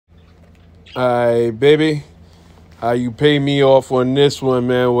Alright, baby. How you pay me off on this one,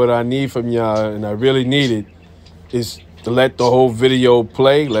 man? What I need from y'all, and I really need it, is to let the whole video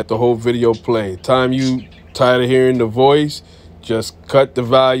play. Let the whole video play. Time you tired of hearing the voice, just cut the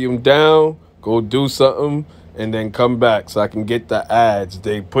volume down, go do something, and then come back so I can get the ads.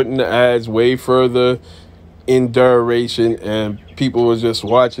 They putting the ads way further in duration, and people was just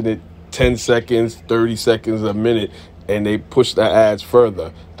watching it 10 seconds, 30 seconds, a minute, and they push the ads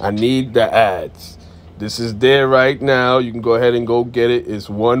further. I need the ads. This is there right now. You can go ahead and go get it. It's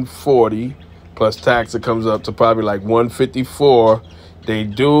 $140 plus tax. It comes up to probably like $154. They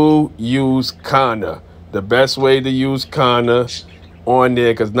do use Kana. The best way to use Kana on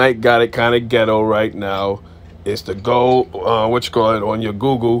there, because Nike got it kind of ghetto right now, is to go, on your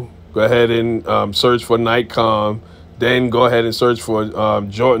Google. Go ahead and search for Nikecom. Then go ahead and search for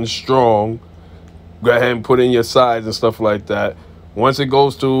Jordan Strong. Go ahead and put in your size and stuff like that. Once it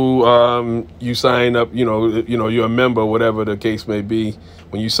goes to you sign up, you're a member, whatever the case may be.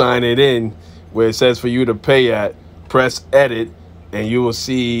 When you sign it in, where it says for you to pay at, press edit, and you will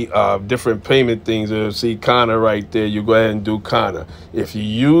see different payment things. You'll see Kana right there. You go ahead and do Kana. If you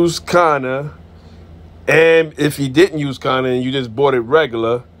use Kana, and if you didn't use Kana and you just bought it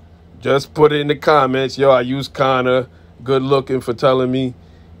regular, just put it in the comments. Yo, I use Kana. Good looking for telling me.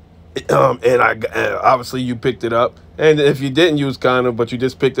 And obviously you picked it up. And if you didn't use Kana, but you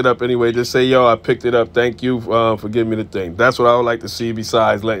just picked it up anyway, just say, yo, I picked it up. Thank you for giving me the thing. That's what I would like to see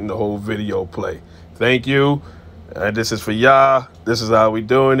besides letting the whole video play. Thank you. This is for y'all. This is how we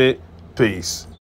doing it. Peace.